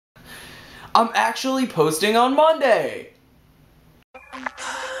I'm actually posting on Monday!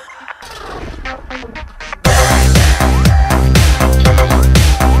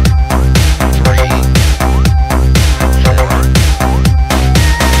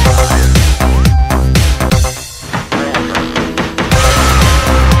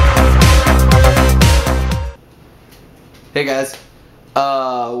 Hey guys,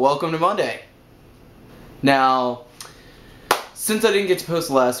 welcome to Monday. Now, since I didn't get to post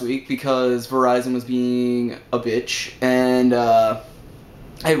last week because Verizon was being a bitch, and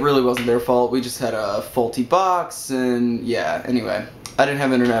it really wasn't their fault, we just had a faulty box, and yeah, anyway. I didn't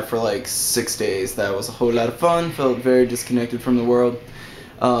have internet for like 6 days. That was a whole lot of fun, felt very disconnected from the world.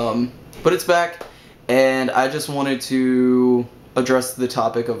 But it's back, and I just wanted to address the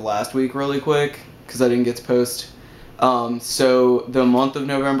topic of last week really quick, because I didn't get to post. So the month of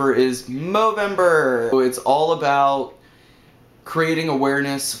November is Movember. So it's all about creating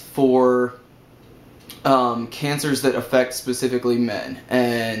awareness for cancers that affect specifically men,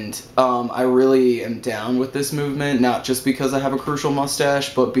 and I really am down with this movement, not just because I have a crucial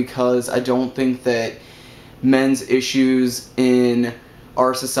mustache, but because I don't think that men's issues in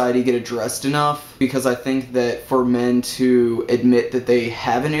our society get addressed enough, because I think that for men to admit that they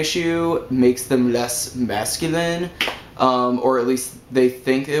have an issue makes them less masculine, or at least they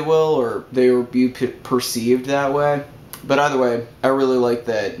think it will, or they will be perceived that way. But either way, I really like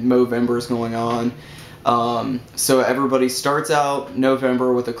that Movember is going on. So everybody starts out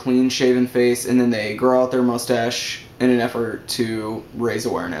November with a clean shaven face, and then they grow out their mustache in an effort to raise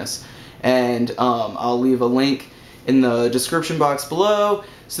awareness. And I'll leave a link in the description box below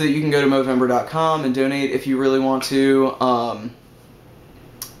so that you can go to Movember.com and donate if you really want to.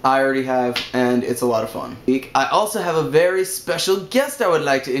 I already have, and it's a lot of fun. I also have a very special guest I would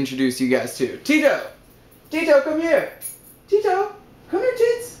like to introduce you guys to. Tito! Tito, come here! Tito! Come here,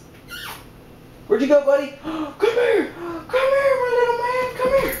 Tits! Where'd you go, buddy? Come here! Come here, my little man!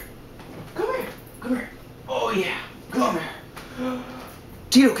 Come here! Come here! Come here! Oh yeah! Come here!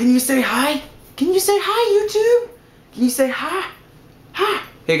 Tito, can you say hi? Can you say hi, YouTube? Can you say hi? Hi!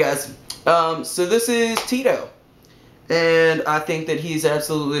 Hey guys, so this is Tito. And I think that he's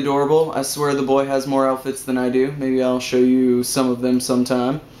absolutely adorable. I swear the boy has more outfits than I do. Maybe I'll show you some of them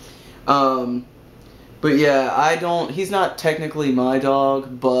sometime. But yeah, he's not technically my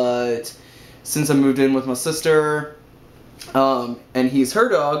dog, but since I moved in with my sister, and he's her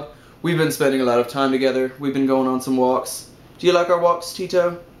dog, we've been spending a lot of time together. We've been going on some walks. Do you like our walks,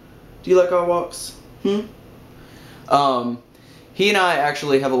 Tito? Do you like our walks? He and I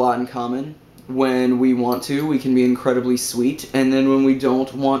actually have a lot in common. When we want to, we can be incredibly sweet, and then when we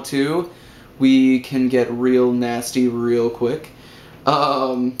don't want to, we can get real nasty real quick.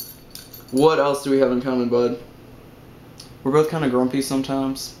 What else do we have in common, bud? We're both kind of grumpy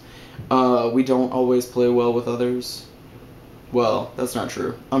sometimes. We don't always play well with others. Well, that's not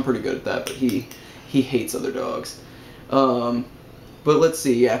true. I'm pretty good at that, but he hates other dogs. But let's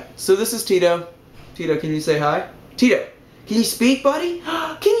see, yeah. So this is Tito. Tito, can you say hi? Tito, can you speak, buddy?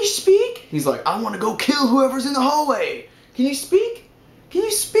 Can you speak? He's like, I want to go kill whoever's in the hallway. Can you speak? Can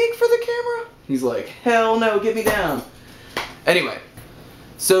you speak for the camera? He's like, hell no, get me down. Anyway,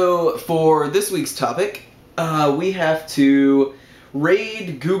 so for this week's topic, we have to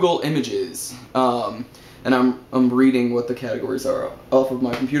raid Google Images. And I'm reading what the categories are off of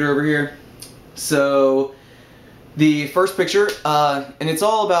my computer over here. So the first picture, and it's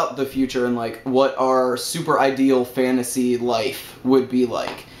all about the future and like what our super ideal fantasy life would be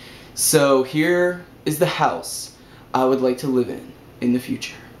like. So here is the house I would like to live in the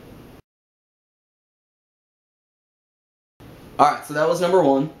future. Alright, so that was number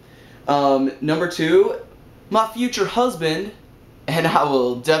one. Number two, my future husband, and I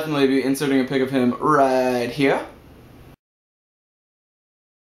will definitely be inserting a pic of him right here.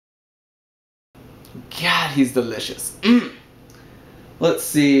 God, he's delicious. Let's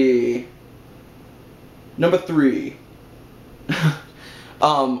see. Number three.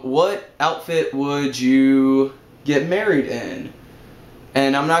 What outfit would you get married in?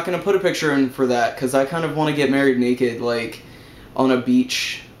 And I'm not going to put a picture in for that, because I kind of want to get married naked, like, on a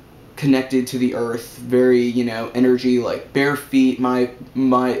beach, connected to the earth, very, you know, energy, like, bare feet,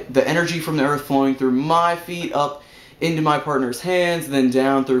 the energy from the earth flowing through my feet, up into my partner's hands, then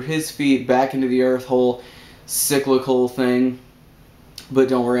down through his feet, back into the earth, whole cyclical thing. But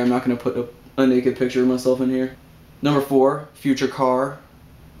don't worry, I'm not going to put a naked picture of myself in here. Number four, future car,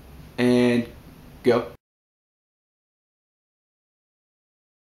 and go.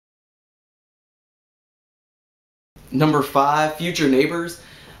 Number five, future neighbors.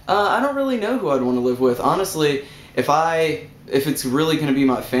 I don't really know who I'd want to live with. Honestly, if it's really going to be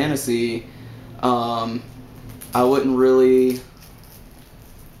my fantasy, I wouldn't really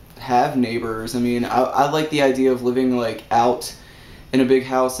have neighbors. I mean, I like the idea of living like out in a big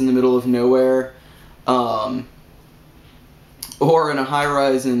house in the middle of nowhere, or in a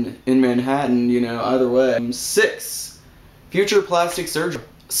high-rise in Manhattan, you know, either way. 6, future plastic surgery.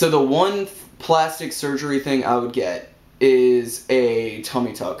 So the one plastic surgery thing I would get is a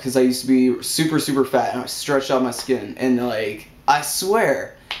tummy tuck, because I used to be super, super fat, and I stretched out my skin, and like, I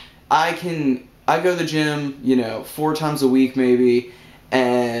swear, I go to the gym, you know, 4 times a week maybe,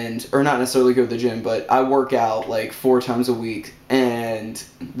 or not necessarily go to the gym, but I work out like 4 times a week, and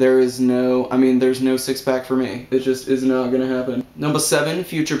there's no 6-pack for me. It just is not gonna happen. Number 7,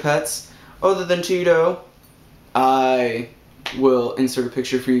 future pets. Other than Tito, I will insert a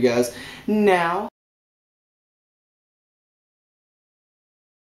picture for you guys now.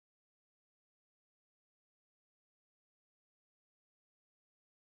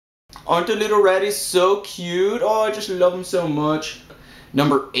 Aren't the little ratties so cute? Oh, I just love them so much.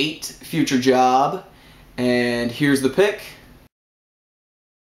 Number 8, future job. And here's the pic.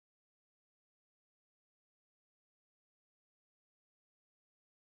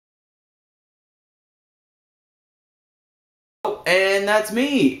 And that's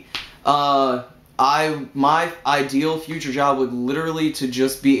me. My ideal future job would literally to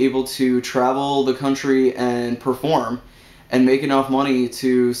just be able to travel the country and perform and make enough money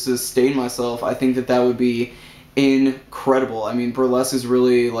to sustain myself. I think that would be incredible. I mean, burlesque is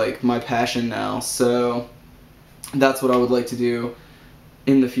really like my passion now, so that's what I would like to do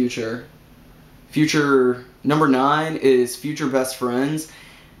in the future. Number 9 is future best friends,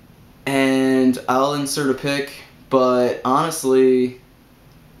 and I'll insert a pic, but honestly,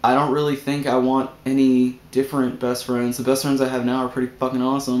 I don't really think I want any different best friends. The best friends I have now are pretty fucking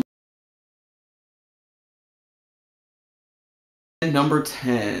awesome. And number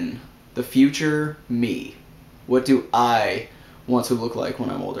 10, the future me. What do I want to look like when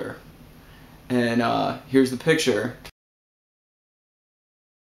I'm older? And here's the picture.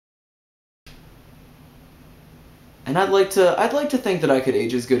 And I'd like to think that I could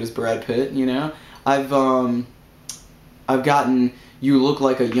age as good as Brad Pitt, you know? I've gotten "you look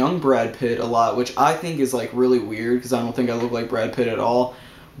like a young Brad Pitt" a lot, which I think is like really weird because I don't think I look like Brad Pitt at all.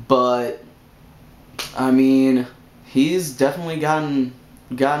 But I mean, he's definitely gotten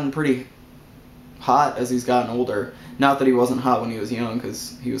pretty hot as he's gotten older. Not that he wasn't hot when he was young,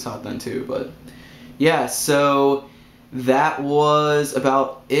 because he was hot then too, but yeah, so that was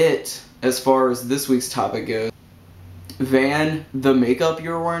about it as far as this week's topic goes. Van, the makeup you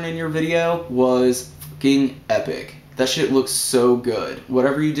were wearing in your video was fucking epic. That shit looks so good.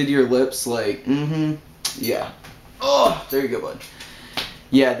 Whatever you did to your lips, like, yeah. Oh, there you go, bud.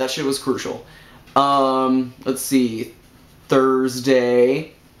 Yeah, that shit was crucial. Let's see.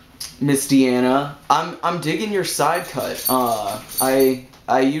 Thursday, Miss Deanna. I'm digging your side cut.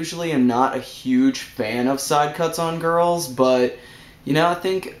 I usually am not a huge fan of side cuts on girls, but you know, I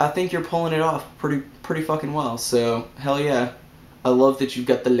think you're pulling it off pretty fucking well. So hell yeah. I love that you've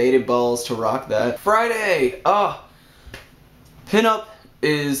got the lady balls to rock that. Friday. Pinup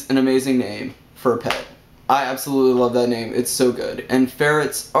is an amazing name for a pet. I absolutely love that name. It's so good. And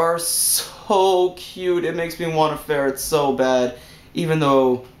ferrets are so cute. It makes me want a ferret so bad. Even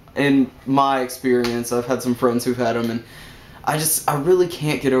though, in my experience, I've had some friends who've had them, and I really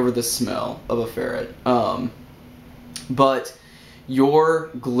can't get over the smell of a ferret. But your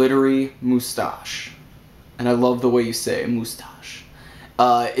glittery moustache, and I love the way you say moustache,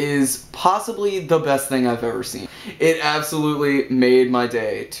 is possibly the best thing I've ever seen. It absolutely made my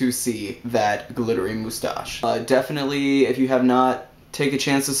day to see that glittery moustache. Definitely, if you have not, take a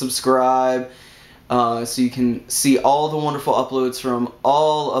chance to subscribe so you can see all the wonderful uploads from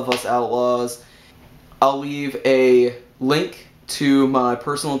all of us Outlaws. I'll leave a link to my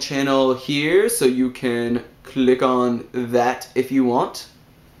personal channel here so you can click on that if you want.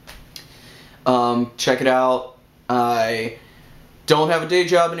 Check it out. I don't have a day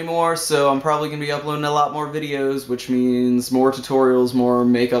job anymore, so I'm probably going to be uploading a lot more videos, which means more tutorials, more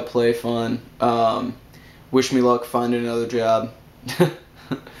makeup play fun. Wish me luck finding another job.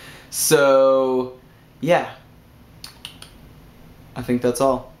 So, yeah. I think that's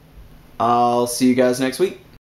all. I'll see you guys next week.